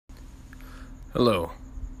Hello,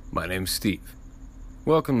 my name's Steve.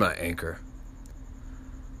 Welcome to Anchor.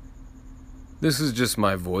 This is just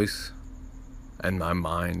my voice and my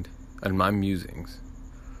mind and my musings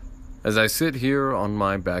as I sit here on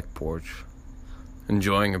my back porch,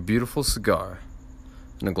 enjoying a beautiful cigar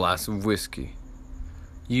and a glass of whiskey.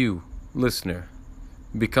 You, listener,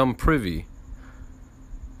 become privy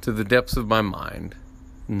to the depths of my mind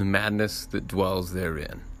and the madness that dwells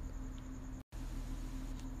therein.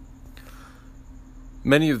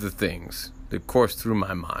 Many of the things that course through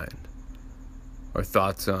my mind are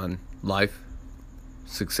thoughts on life,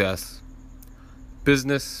 success,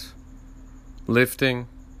 business, lifting,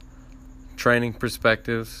 training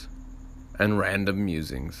perspectives, and random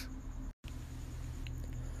musings.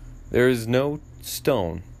 There is no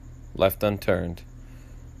stone left unturned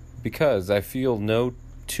because I feel no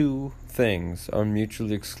two things are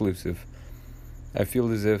mutually exclusive. I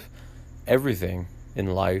feel as if everything in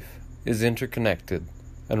life is interconnected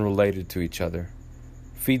and related to each other,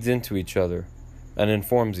 feeds into each other, and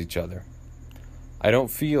informs each other. I don't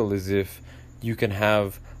feel as if you can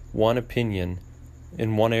have one opinion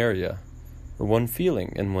in one area, or one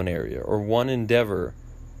feeling in one area, or one endeavor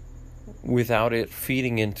without it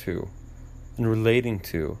feeding into and relating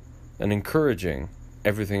to and encouraging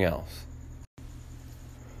everything else.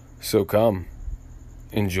 So come,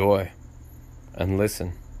 enjoy, and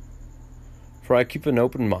listen. For I keep an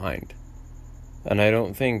open mind, and I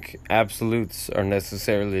don't think absolutes are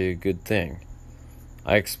necessarily a good thing.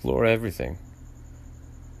 I explore everything,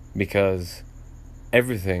 because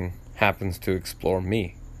everything happens to explore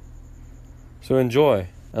me. So enjoy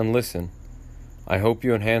and listen. I hope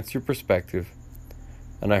you enhance your perspective,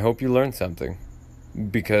 and I hope you learn something,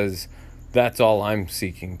 because that's all I'm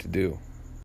seeking to do.